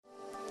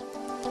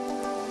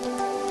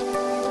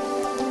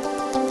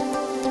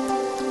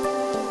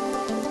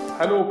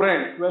Hello,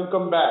 friends,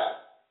 welcome back.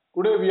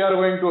 Today we are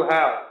going to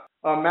have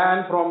a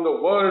man from the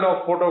world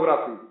of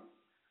photography,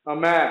 a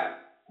man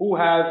who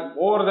has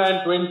more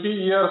than 20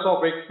 years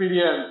of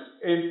experience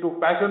into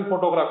fashion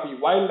photography,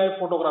 wildlife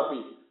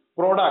photography,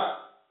 product,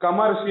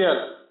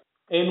 commercial,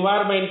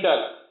 environmental,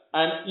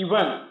 and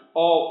even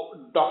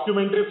of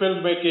documentary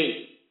filmmaking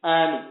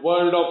and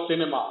world of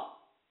cinema.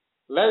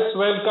 Let's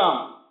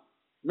welcome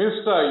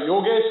Mr.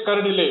 Yogesh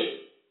Kardile,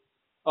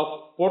 a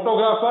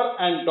photographer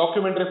and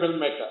documentary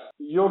filmmaker.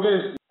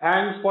 Yogesh,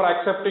 thanks for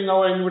accepting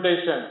our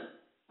invitation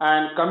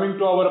and coming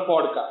to our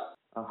podcast.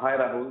 Hi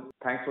Rahul,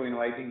 thanks for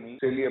inviting me.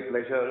 It's really a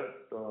pleasure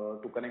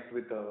to connect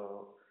with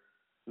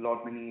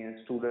lot many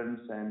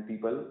students and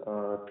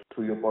people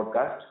through your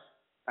podcast.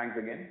 Thanks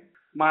again.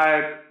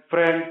 My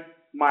friends,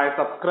 my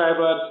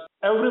subscribers,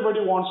 everybody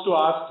wants to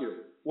ask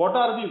you, what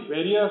are the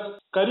various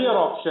career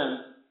options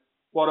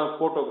for a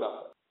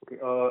photographer? Okay,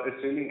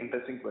 it's really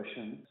interesting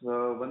question.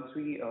 Once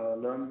we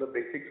learn the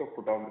basics of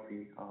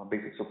photography,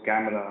 basics of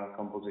camera,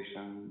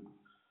 composition,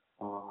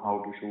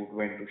 how to shoot,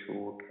 when to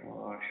shoot,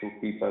 shoot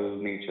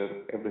people, nature,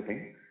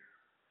 everything.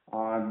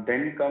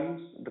 Then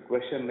comes the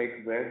question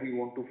like where we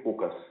want to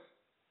focus,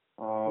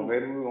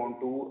 where we want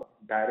to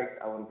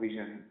direct our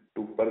vision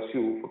to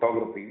pursue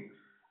photography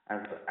as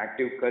an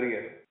active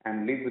career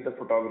and live with the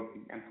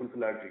photography and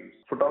fulfill our dreams.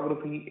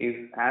 Photography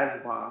is as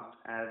vast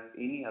as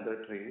any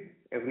other trade.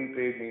 Every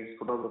trade needs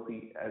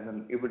photography as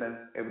an evidence.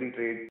 Every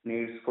trade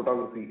needs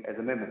photography as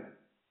a memory.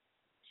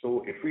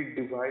 So if we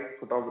divide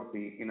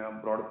photography in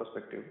a broader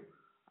perspective,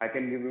 I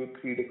can give you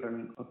three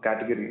different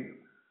categories.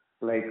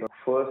 Like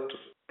first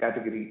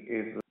category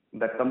is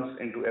that comes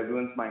into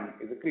everyone's mind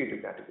is a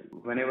creative category.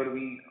 Whenever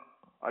we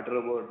utter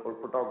a word called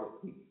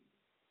photography,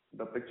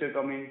 the picture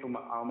coming to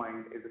our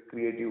mind is a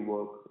creative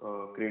work,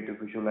 creative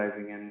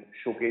visualizing and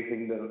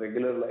showcasing the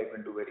regular life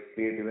into very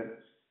creative and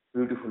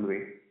beautiful way.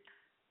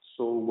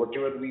 So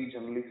whatever we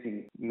generally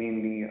see,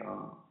 mainly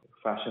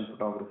fashion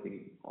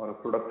photography or a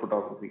product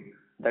photography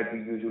that we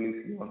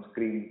usually see on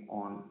screen,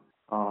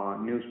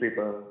 on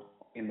newspaper,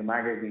 in the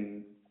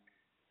magazine,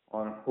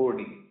 or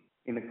hoarding.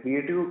 In a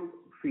creative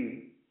field,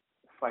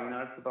 fine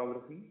art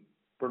photography,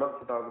 product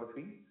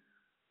photography,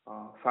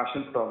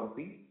 fashion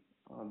photography,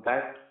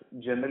 that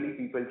generally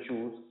people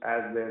choose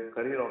as their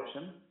career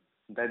option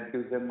that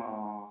gives them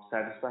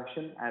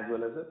satisfaction as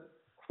well as a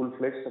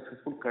full-fledged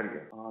successful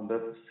career.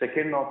 The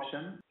second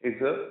option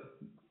is a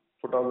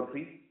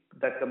photography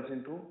that comes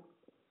into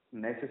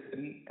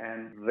necessary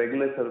and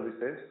regular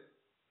services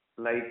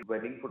like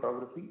wedding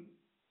photography,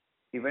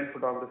 event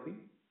photography,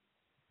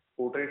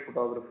 portrait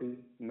photography,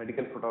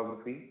 medical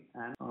photography,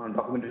 and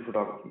documentary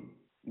photography.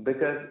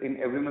 Because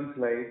in everyone's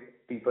life,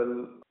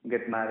 people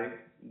get married,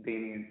 they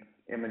need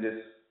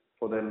images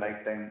for their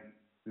lifetime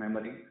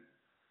memory.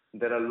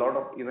 There are a lot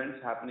of events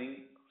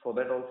happening. For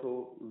that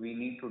also, we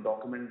need to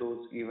document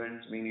those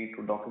events, we need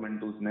to document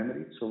those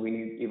memories, so we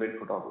need event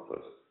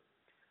photographers.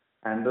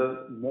 And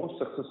the most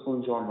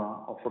successful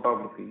genre of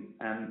photography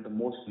and the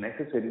most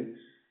necessary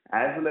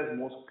as well as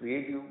most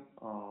creative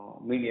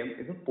medium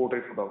is a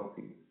portrait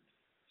photography.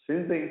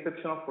 Since the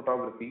inception of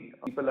photography,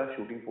 people are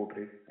shooting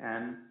portraits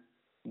and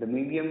the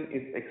medium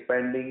is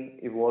expanding,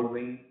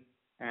 evolving,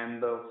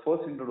 and the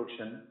first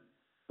introduction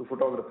to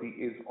photography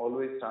is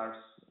always starts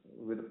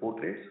with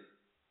portraits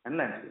and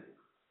landscape.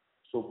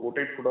 So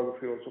portrait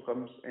photography also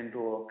comes into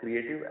a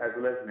creative as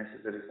well as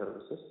necessary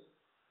services.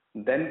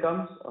 Then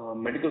comes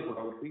medical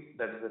photography,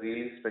 that is a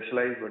really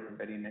specialized but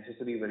very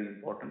necessary, very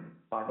important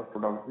part of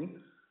photography.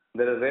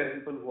 There are rare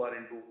people who are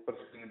into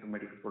pursuing into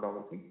medical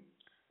photography.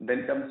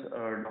 Then comes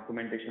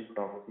documentation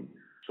photography.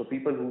 So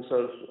people who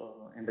serve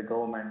in the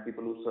government,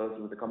 people who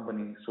serve with the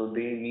company, so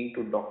they need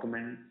to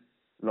document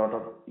a lot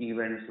of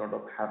events, lot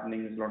of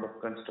happenings, lot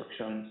of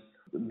constructions.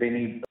 They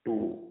need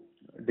to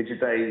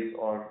digitize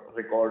or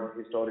record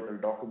historical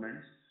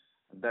documents.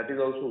 That is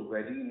also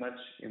very much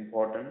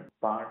important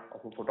part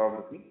of a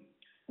photography,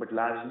 but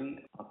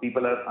largely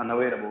people are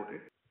unaware about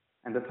it.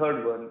 And the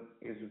third one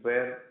is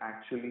where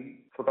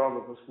actually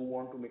photographers who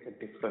want to make a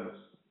difference.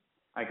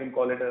 I can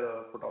call it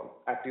a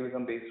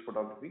activism-based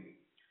photography,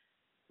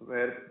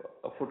 where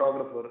a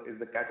photographer is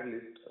the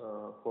catalyst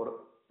for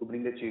to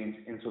bring a change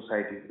in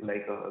society.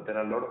 Like there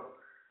are a lot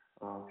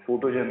of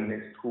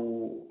photojournalists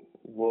who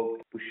work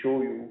to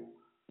show you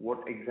what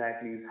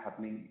exactly is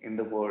happening in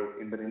the world,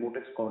 in the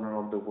remotest corner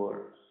of the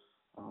world,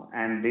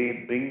 and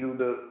they bring you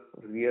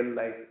the real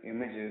life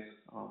images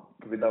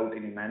without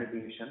any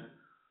manipulation,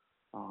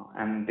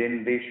 and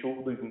then they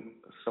show you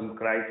some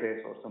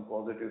crisis or some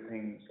positive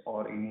things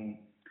or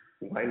any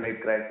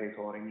wildlife crisis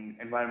or any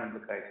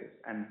environmental crisis,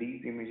 and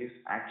these images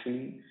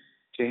actually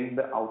change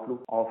the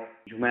outlook of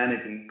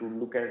humanity to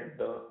look at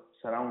the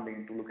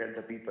surrounding, to look at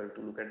the people,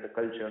 to look at the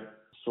culture.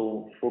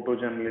 So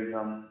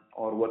photojournalism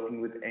or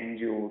working with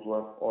NGOs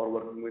or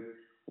working with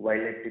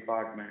wildlife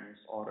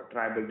departments or a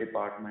tribal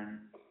department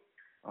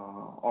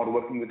or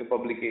working with the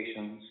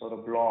publications or the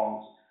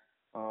blogs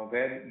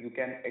where you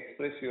can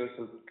express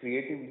yourself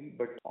creatively,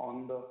 but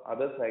on the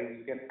other side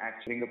you can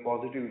actually bring a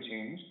positive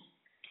change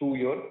through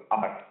your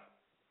art.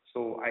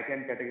 So I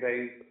can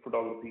categorize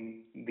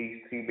photography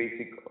these three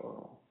basic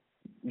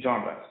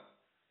genres.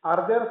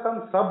 Are there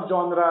some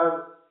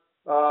sub-genres,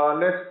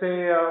 let's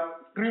say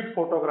street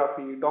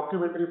photography,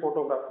 documentary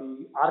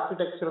photography,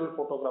 architectural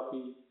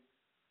photography?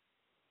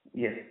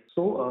 Yes.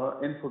 So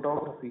in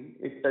photography,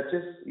 it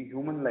touches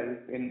human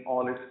life in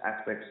all its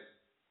aspects.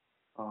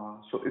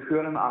 So if you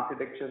are an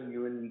architecture,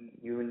 you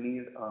will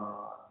need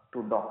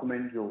to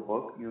document your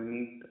work. You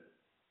need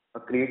a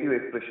creative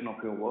expression of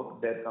your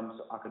work. There comes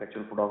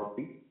architectural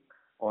photography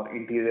or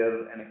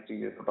interior and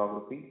exterior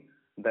photography.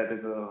 That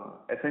is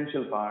a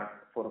essential part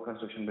for a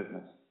construction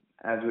business.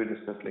 As we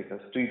discussed, like a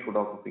street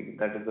photography,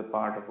 that is a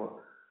part of a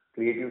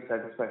creative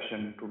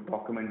satisfaction to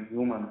document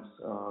humans,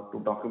 to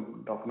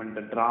document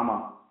the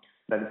drama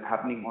that is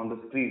happening on the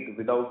street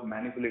without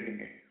manipulating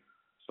it.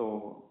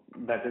 So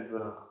that is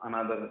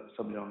another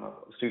subgenre,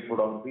 street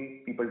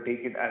photography. People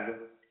take it as a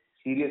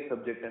serious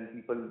subject, and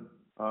people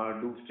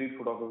do street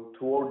photography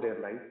throughout their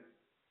life,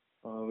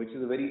 which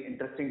is a very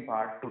interesting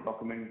part to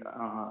document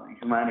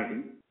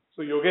humanity.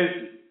 So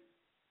Yogesh,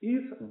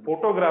 is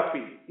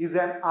photography is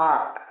an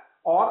art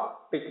or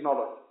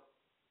technology?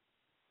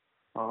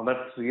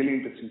 That's really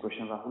interesting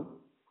question,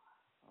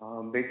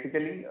 Rahul.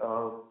 Basically,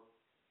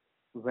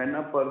 when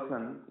a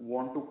person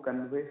want to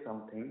convey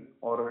something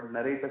or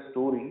narrate a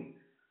story,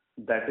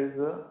 that is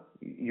a,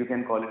 you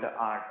can call it an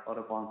art or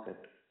a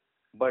concept.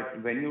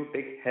 But when you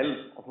take help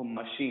of a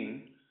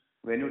machine,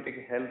 when you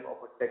take help of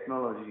a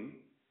technology,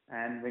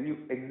 and when you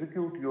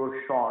execute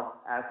your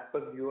shot as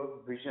per your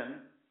vision,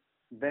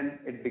 then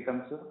it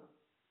becomes a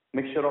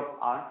mixture of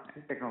art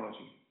and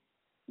technology.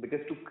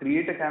 Because to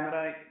create a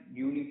camera,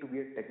 you need to be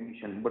a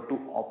technician, but to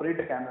operate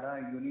a camera,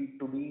 you need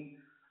to be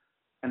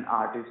an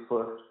artist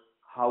first,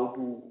 how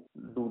to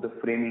do the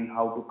framing,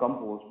 how to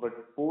compose.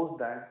 But post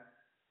that,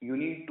 you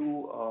need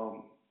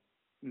to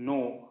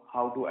know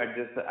how to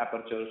adjust the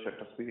aperture,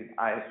 shutter speed,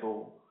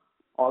 ISO,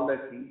 all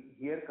that thing.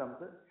 Here comes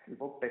the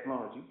help of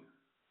technology.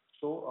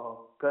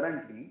 So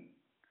currently,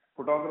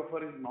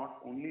 photographer is not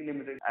only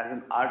limited as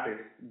an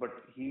artist, but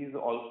he is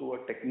also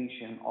a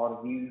technician, or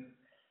he is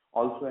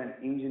also an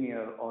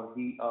engineer, or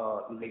he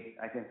like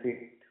I can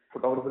say,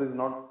 photographer is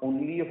not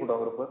only a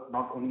photographer,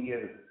 not only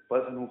a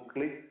person who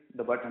clicks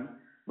the button,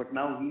 but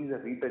now he is a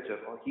retoucher,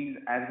 or he is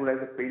as good as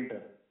a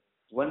painter.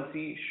 Once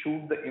he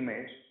shoots the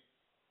image,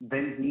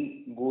 then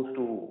he goes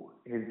to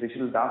his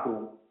digital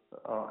darkroom,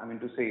 I mean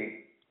to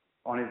say,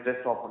 on his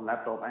desktop or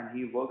laptop, and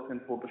he works in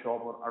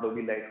Photoshop or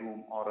Adobe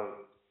Lightroom or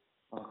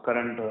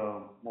current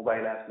mobile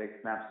apps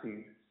like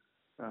Snapseed,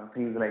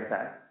 things like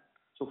that.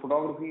 So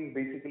photography is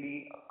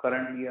basically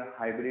currently a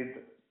hybrid,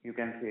 you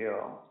can say,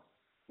 a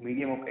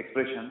medium of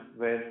expression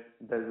where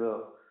there's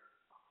a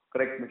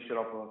correct mixture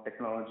of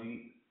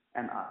technology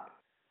and art.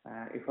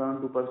 If I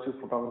want to pursue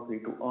photography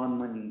to earn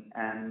money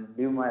and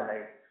live my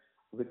life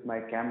with my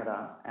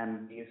camera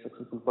and be a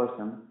successful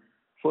person,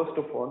 first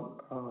of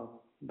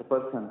all, the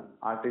person,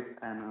 artist,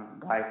 and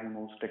a guy who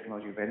knows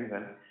technology very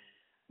well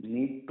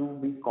need to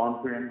be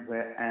confident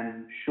where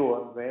and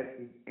sure where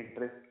his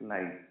interest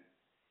lies.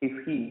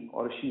 If he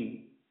or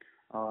she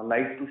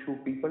likes to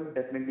shoot people,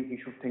 definitely he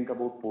should think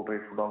about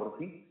portrait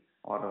photography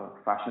or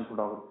fashion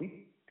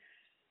photography,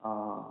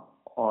 uh,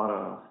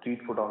 or street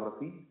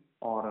photography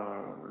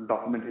or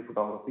documentary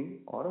photography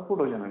or a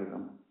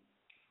photojournalism,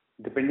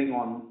 depending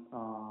on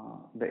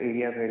the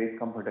area where he's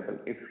comfortable.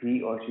 If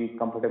he or she is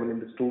comfortable in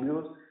the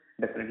studios,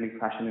 definitely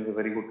fashion is a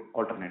very good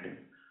alternative.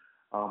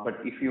 But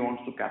if he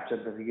wants to capture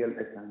the real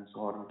essence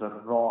or the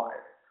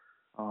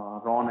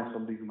rawness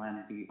of the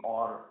humanity,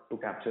 or to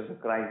capture the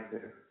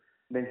crisis,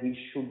 then he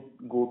should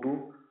go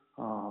to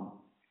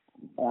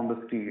on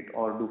the street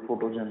or do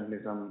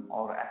photojournalism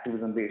or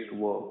activism based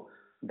work,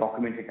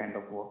 documentary kind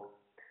of work.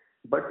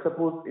 But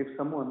suppose if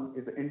someone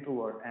is an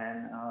introvert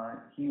and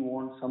he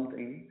wants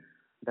something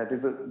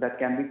that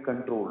can be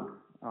controlled,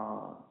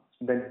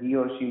 then he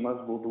or she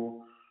must go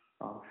to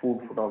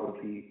food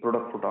photography,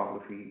 product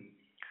photography,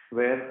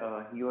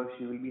 where he or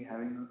she will be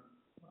having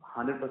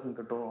 100%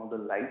 control on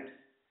the light,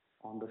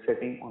 on the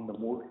setting, on the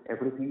mood,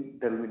 everything.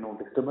 There will be no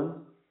disturbance,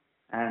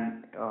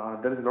 and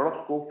there is a lot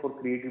of scope for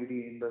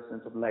creativity in the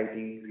sense of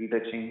lighting,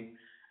 retouching,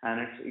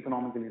 and it's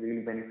economically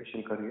really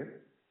beneficial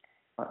career.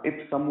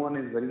 If someone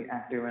is very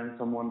active and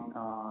someone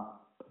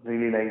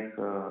really likes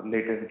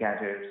latest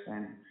gadgets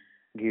and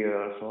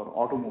gears or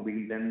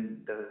automobile,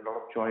 then there is a lot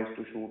of choice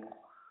to shoot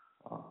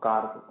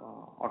car,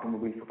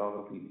 automobile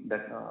photography,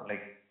 that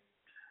like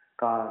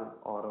car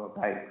or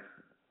bikes,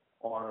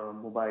 or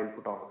mobile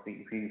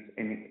photography if he's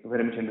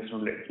very much interested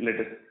in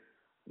latest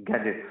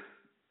gadgets.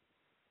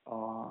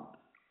 Uh,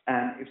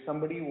 and if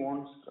somebody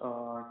wants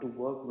to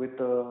work with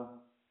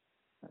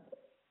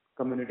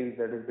communities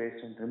that is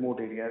based in remote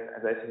areas,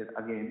 as I said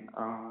again,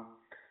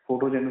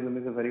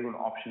 photojournalism is a very good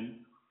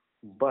option.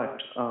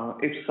 But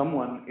if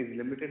someone is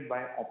limited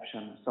by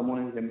options,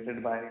 someone is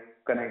limited by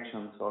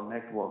connections or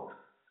networks,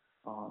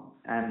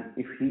 and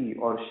if he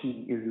or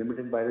she is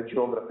limited by the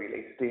geography,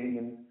 like staying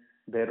in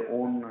their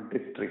own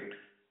district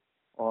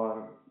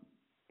or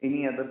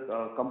any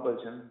other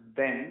compulsion,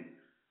 then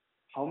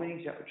how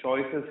many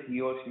choices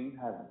he or she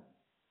has.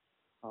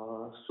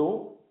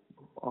 So,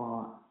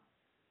 uh,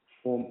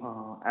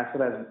 as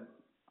far as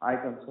I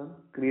concern,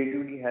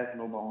 creativity has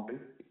no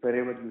boundaries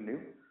wherever you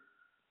live.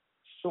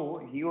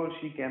 So he or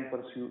she can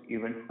pursue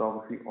event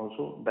photography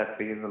also. That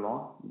pays a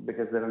lot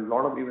because there are a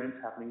lot of events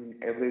happening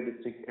in every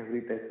district,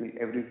 every tehsil,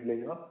 every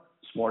village or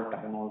small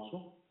town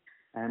also.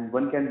 And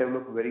one can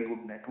develop very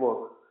good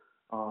network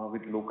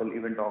with local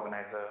event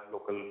organizer,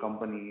 local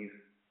companies,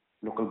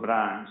 local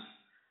brands,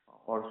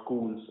 or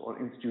schools or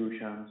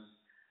institutions.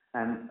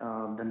 And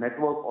the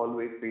network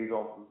always pays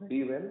off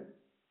very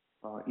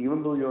well.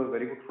 Even though you're a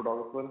very good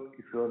photographer,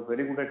 if you're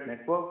very good at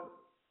network,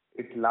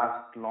 it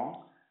lasts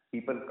long.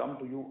 People come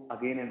to you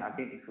again and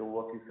again if your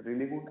work is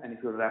really good and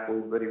if your rapport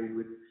is very good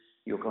with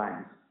your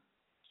clients.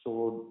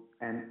 So,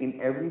 and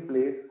in every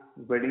place,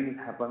 wedding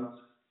happens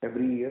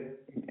every year,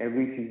 in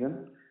every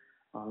season,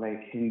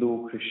 like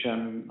Hindu,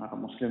 Christian,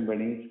 Muslim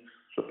weddings.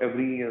 So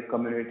every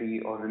community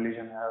or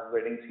religion has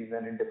wedding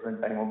season in different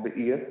time of the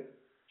year.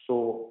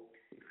 So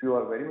if you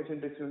are very much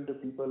interested into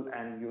people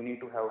and you need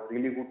to have a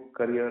really good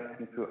career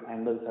and if your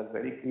angles are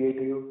very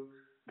creative,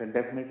 then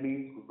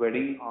definitely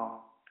wedding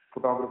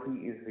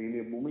photography is really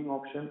a booming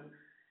option.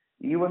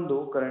 Even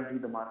though currently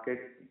the market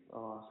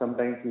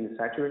sometimes is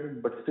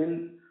saturated, but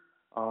still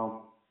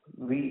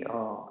we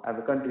as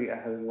a country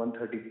having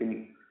 1.30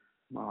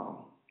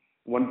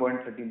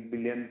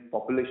 billion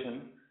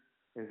population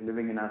is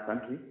living in our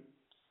country.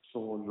 So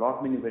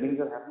lot many weddings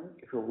are happening.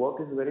 If your work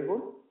is very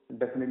good,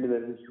 definitely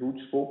there is a huge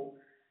scope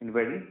in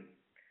wedding.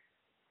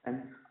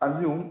 And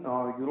assume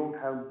you don't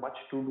have much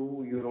to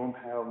do, you don't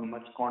have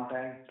much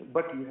contact,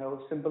 but you have a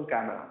simple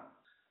camera.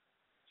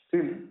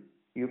 Still,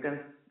 you can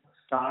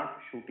start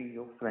shooting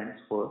your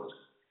friends first.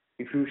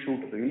 If you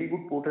shoot really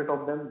good portrait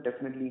of them,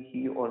 definitely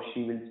he or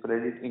she will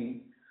spread it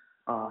in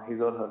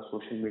his or her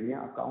social media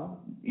account.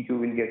 You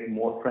will get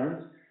more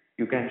friends.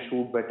 You can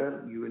shoot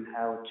better. You will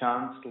have a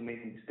chance to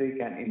make mistake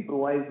and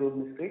improvise those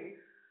mistakes.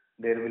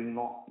 There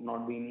will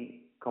not be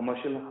any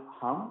commercial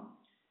harm.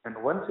 And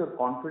once you're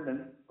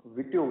confident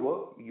with your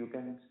work, you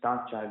can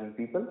start charging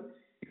people.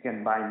 You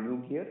can buy new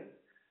gear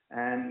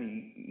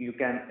and you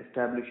can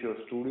establish your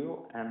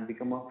studio and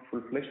become a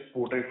full-fledged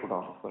portrait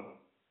photographer.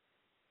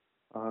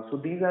 So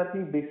these are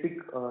the basic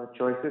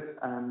choices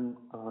I'm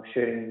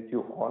sharing with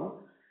you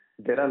all.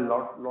 There are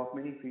lot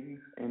many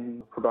fields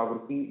in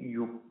photography.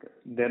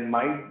 There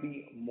might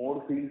be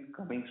more fields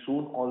coming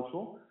soon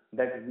also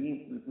that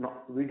we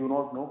do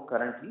not know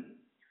currently.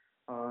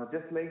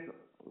 Just like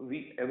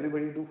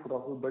everybody do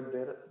photography, but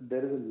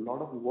there is a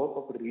lot of work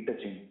of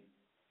retouching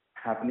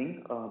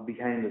happening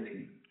behind the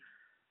scenes.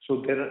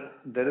 So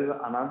there is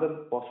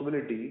another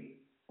possibility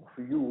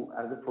of you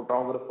as a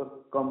photographer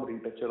come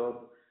retoucher or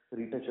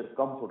retoucher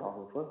come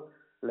photographer.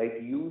 Like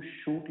you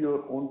shoot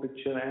your own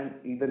picture and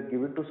either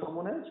give it to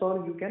someone else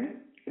or you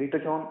can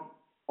retouch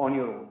on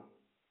your own.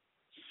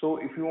 So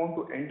if you want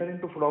to enter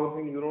into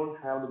photography, you don't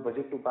have the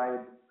budget to buy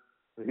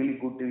really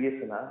good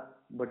DSLR,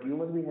 but you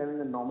must be having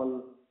a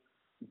normal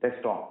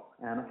desktop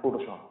and a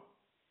Photoshop.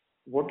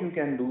 What you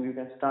can do, you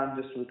can start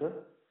just with a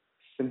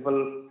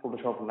simple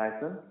Photoshop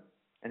license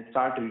and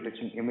start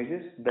retouching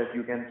images that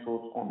you can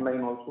source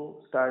online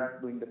also.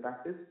 Start doing the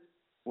practice.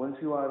 Once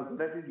you are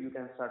good at it, you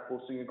can start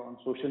posting it on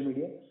social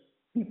media.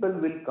 People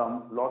will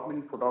come, lot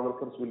many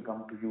photographers will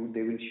come to you.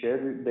 They will share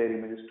their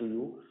images to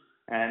you,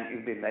 and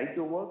if they like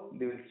your work,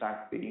 they will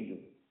start paying you.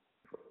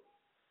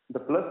 The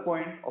plus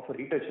point of a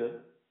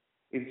retoucher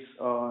is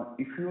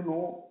if you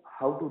know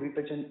how to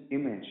retouch an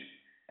image,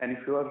 and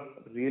if you are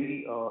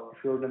really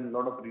if you have done a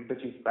lot of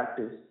retouching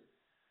practice,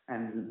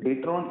 and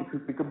later on if you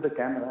pick up the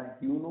camera,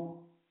 you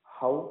know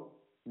how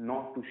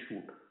not to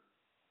shoot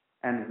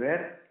and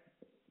where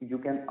you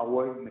can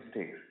avoid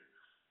mistakes.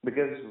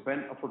 Because when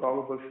a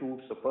photographer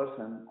shoots a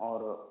person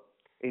or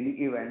any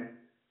event,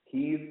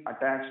 he is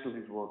attached to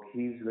his work.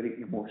 He is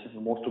very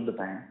emotional most of the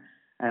time.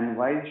 And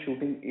while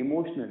shooting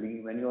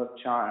emotionally, when you are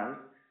charged,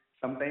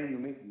 sometimes you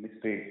make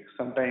mistakes.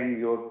 Sometimes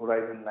your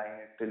horizon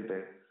line is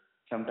tilted.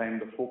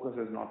 Sometimes the focus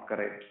is not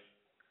correct.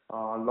 A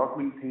lot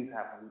many things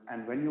happen.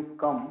 And when you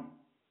come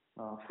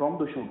from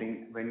the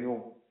shooting, when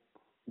you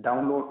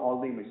download all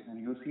the images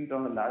and you see it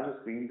on a larger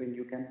screen, then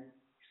you can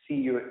see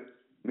your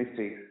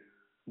mistakes.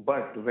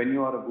 But when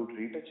you are a good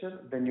retoucher,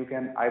 then you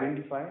can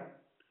identify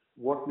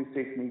what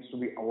mistakes needs to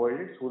be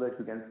avoided so that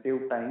you can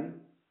save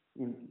time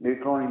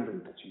later on in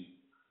retouching.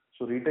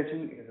 So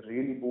retouching is a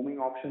really booming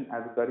option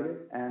as a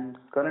career, and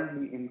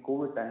currently in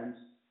COVID times,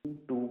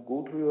 to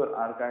go through your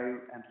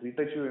archive and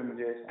retouch your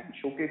images and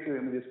showcase your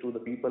images to the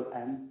people,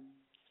 and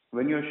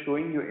when you're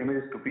showing your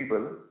images to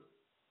people,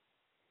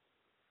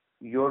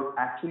 you're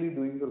actually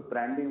doing your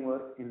branding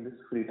work in this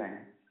free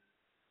time.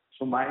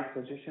 So my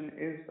suggestion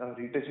is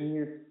retouching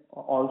is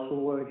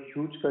also a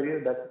huge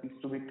career that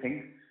needs to be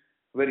think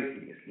very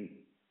seriously.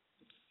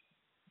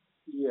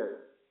 Yes.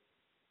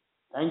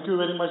 Thank you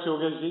very much,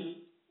 Yogeshji.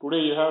 Today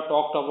you have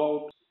talked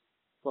about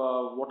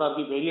what are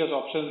the various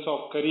options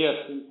of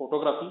careers in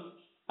photography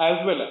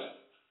as well as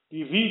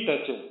the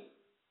retouching,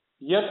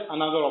 yet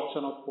another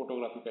option of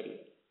photography career.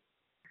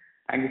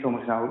 Thank you so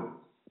much, Rahul.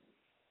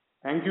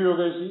 Thank you,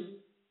 Yogesh.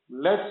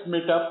 Let's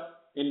meet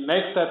up in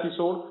next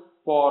episode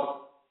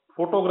for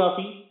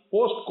photography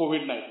post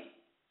COVID-19.